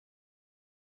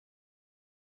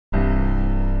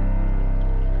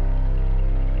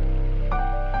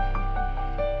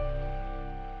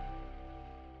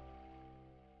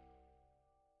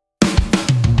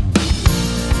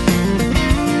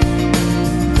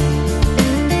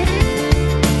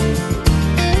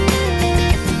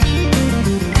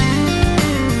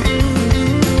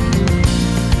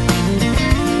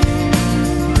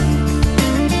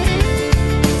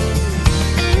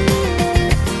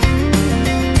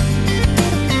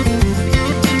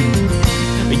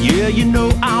you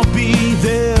know I'll be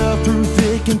there through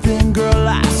thick and thin, girl,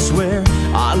 I swear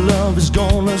our love is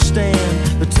gonna stand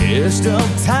the test of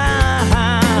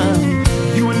time.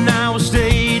 You and I will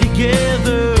stay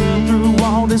together through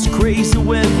all this crazy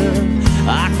weather.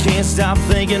 I can't stop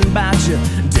thinking about you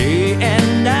day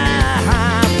and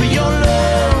night. For your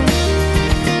love,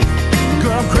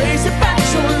 girl, I'm crazy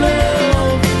about your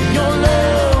love. Your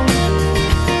love,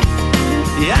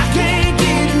 yeah, I can't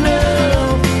get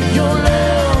enough. Your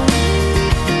love,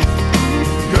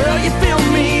 girl, you fill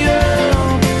me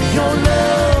up. Your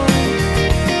love,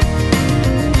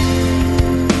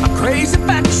 I'm crazy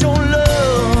about your love.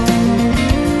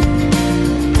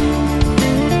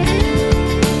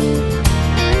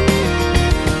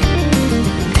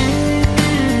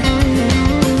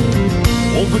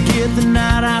 Won't forget the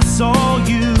night I saw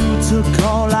you. Took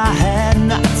all I had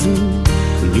not to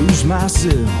lose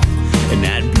myself in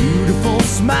that beautiful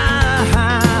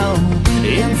smile.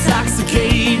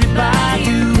 Intoxicated by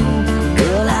you,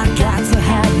 girl, I got to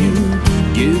have you.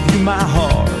 Give you my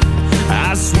heart,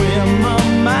 I swim a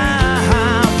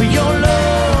mile for your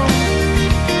love.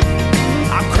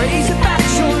 I'm crazy about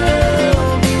your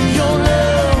love. Your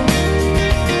love,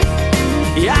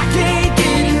 yeah, I can't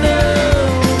get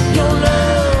enough. Your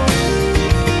love,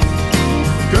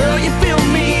 girl, you fill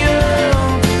me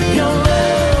up. Your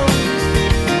love,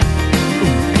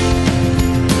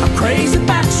 I'm crazy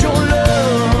about